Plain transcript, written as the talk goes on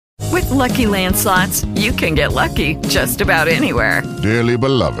With Lucky Land Slots, you can get lucky just about anywhere. Dearly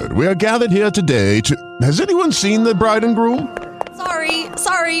beloved, we are gathered here today to... Has anyone seen the bride and groom?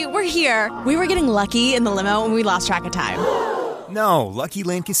 Sorry, we're here. We were getting lucky in the limo and we lost track of time. No, Lucky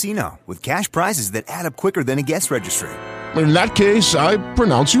Land Casino, with cash prizes that add up quicker than a guest registry. In that case, I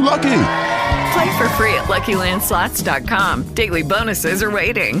pronounce you lucky. Play for free at LuckyLandSlots.com. Daily bonuses are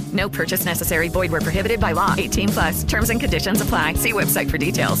waiting. No purchase necessary. Void where prohibited by law. 18+. Terms and conditions apply. See website for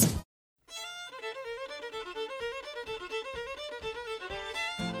details.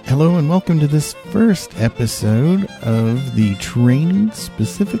 Hello and welcome to this first episode of the training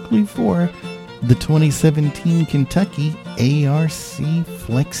specifically for the 2017 Kentucky ARC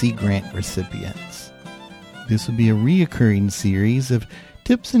Flexi Grant recipients. This will be a reoccurring series of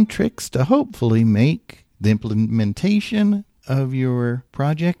tips and tricks to hopefully make the implementation of your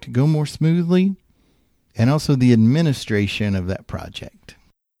project go more smoothly and also the administration of that project.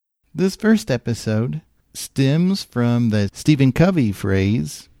 This first episode stems from the Stephen Covey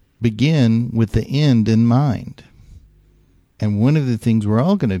phrase, begin with the end in mind. And one of the things we're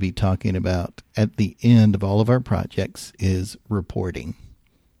all going to be talking about at the end of all of our projects is reporting.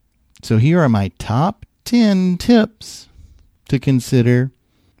 So here are my top 10 tips to consider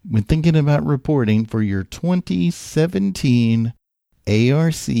when thinking about reporting for your 2017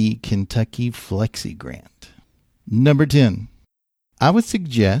 ARC Kentucky Flexi Grant. Number 10, I would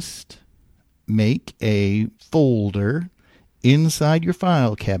suggest make a folder inside your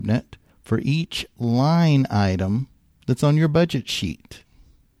file cabinet for each line item that's on your budget sheet.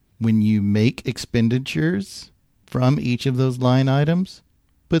 When you make expenditures from each of those line items,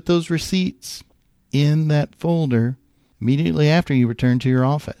 put those receipts in that folder immediately after you return to your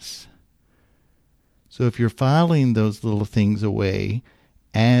office. So if you're filing those little things away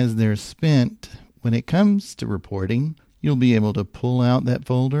as they're spent, when it comes to reporting, you'll be able to pull out that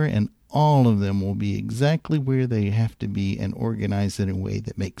folder and all of them will be exactly where they have to be and organized in a way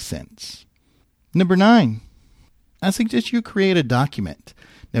that makes sense. Number 9, I suggest you create a document.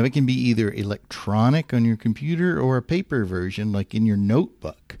 Now, it can be either electronic on your computer or a paper version like in your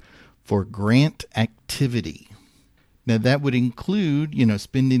notebook for grant activity. Now, that would include,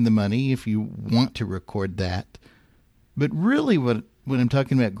 spending the money if you want to record that. But really when I'm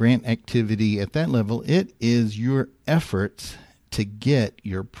talking about grant activity at that level, it is your efforts to get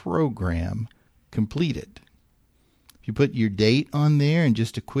your program completed. If you put your date on there and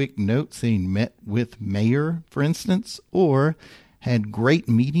just a quick note saying met with mayor, for instance, or had great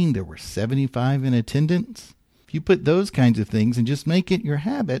meeting, there were 75 in attendance. If you put those kinds of things and just make it your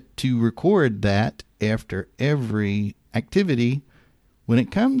habit to record that after every activity, when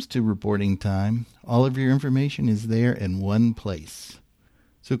it comes to reporting time, all of your information is there in one place.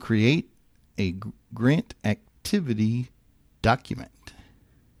 So create a grant activity document.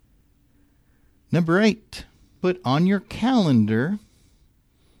 Number 8, put on your calendar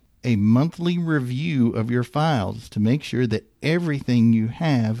a monthly review of your files to make sure that everything you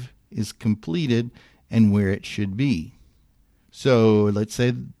have is completed and where it should be. So let's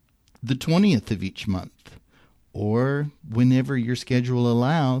say the 20th of each month, or whenever your schedule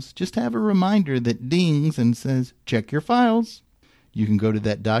allows, just have a reminder that dings and says, check your files. You can go to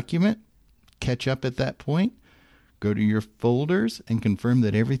that document, catch up at that point, go to your folders, and confirm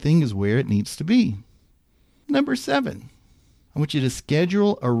that everything is where it needs to be. Number 7, I want you to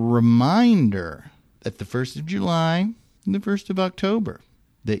schedule a reminder at the 1st of July and the 1st of October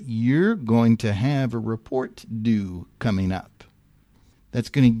that you're going to have a report due coming up. That's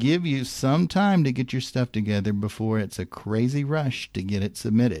going to give you some time to get your stuff together before it's a crazy rush to get it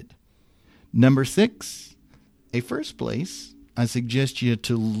submitted. Number 6, a first place I suggest you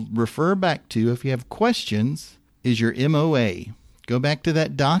to refer back to if you have questions is your MOA. Go back to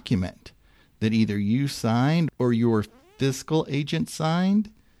that document that either you signed or your fiscal agent signed.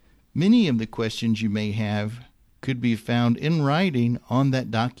 Many of the questions you may have could be found in writing on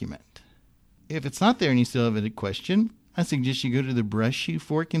that document. If it's not there and you still have a question, I suggest you go to the Brushy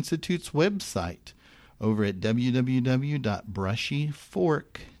Fork Institute's website over at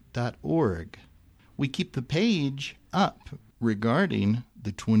www.brushyfork.org. We keep the page up regarding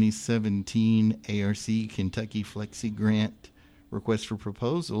the 2017 ARC Kentucky Flexi Grant request for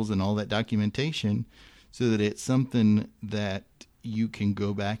proposals and all that documentation so that it's something that you can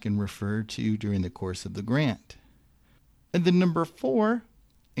go back and refer to during the course of the grant. And then number 4,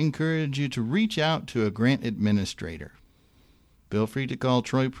 encourage you to reach out to a grant administrator. Feel free to call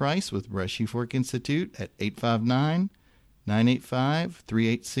Troy Price with Brushy Fork Institute at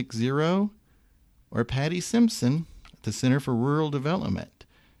 859-985-3860 or Patty Simpson at the Center for Rural Development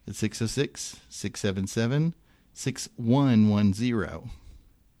at 606-677-6110.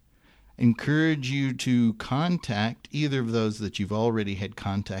 encourage you to contact either of those that you've already had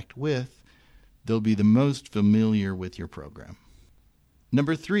contact with. They'll be the most familiar with your program.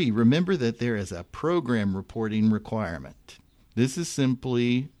 Number 3, remember that there is a program reporting requirement. This is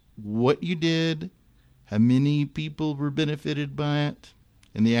simply what you did, how many people were benefited by it,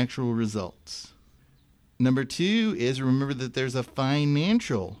 and the actual results. Number 2 is remember that there's a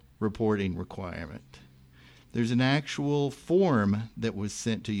financial reporting requirement. There's an actual form that was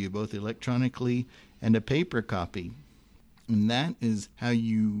sent to you, both electronically and a paper copy. And that is how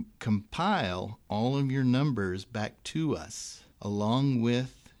you compile all of your numbers back to us, along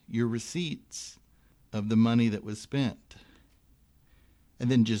with your receipts of the money that was spent. And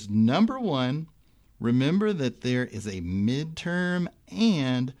then just number 1, remember that there is a midterm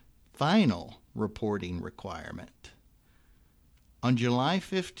and final reporting requirement. On July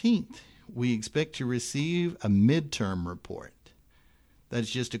 15th, we expect to receive a midterm report. That's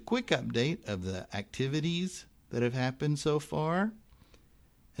just a quick update of the activities that have happened so far,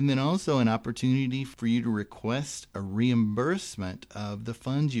 and then also an opportunity for you to request a reimbursement of the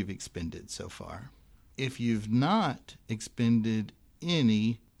funds you've expended so far. If you've not expended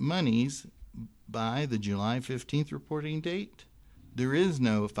any monies by the July 15th reporting date, there is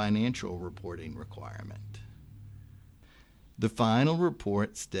no financial reporting requirement. The final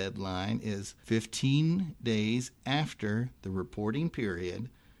report's deadline is 15 days after the reporting period,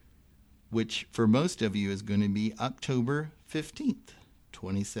 which for most of you is going to be October 15th,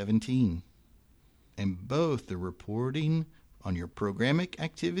 2017. And both the reporting on your programic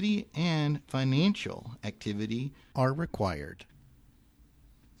activity and financial activity are required.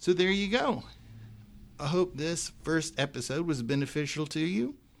 So there you go. I hope this first episode was beneficial to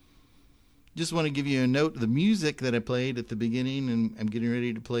you. Just want to give you a note of the music that I played at the beginning and I'm getting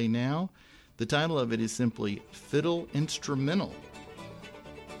ready to play now. The title of it is simply Fiddle Instrumental.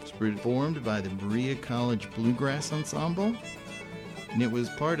 It's performed by the Berea College Bluegrass Ensemble, and it was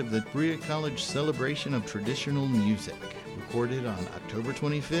part of the Berea College Celebration of Traditional Music, recorded on October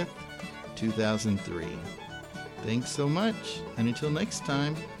 25th, 2003. Thanks so much, and until next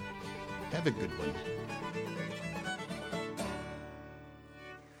time, have a good one.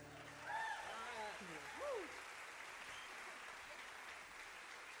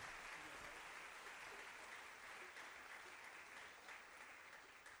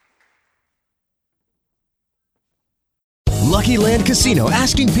 Lucky Land Casino,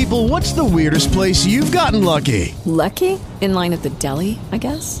 asking people, what's the weirdest place you've gotten lucky? Lucky? In line at the deli, I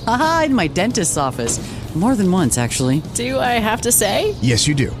guess? Aha, in my dentist's office. More than once, actually. Do I have to say? Yes,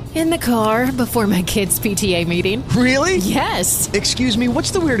 you do. In the car before my kids' PTA meeting. Really? Yes. Excuse me,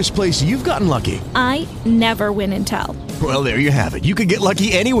 what's the weirdest place you've gotten lucky? I never win and tell. Well, there you have it. You can get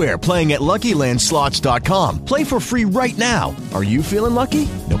lucky anywhere, playing at LuckyLandSlots.com. Play for free right now. Are you feeling lucky?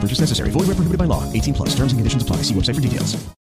 No purchase necessary. Void where prohibited by law. 18+. Terms and conditions apply. See website for details.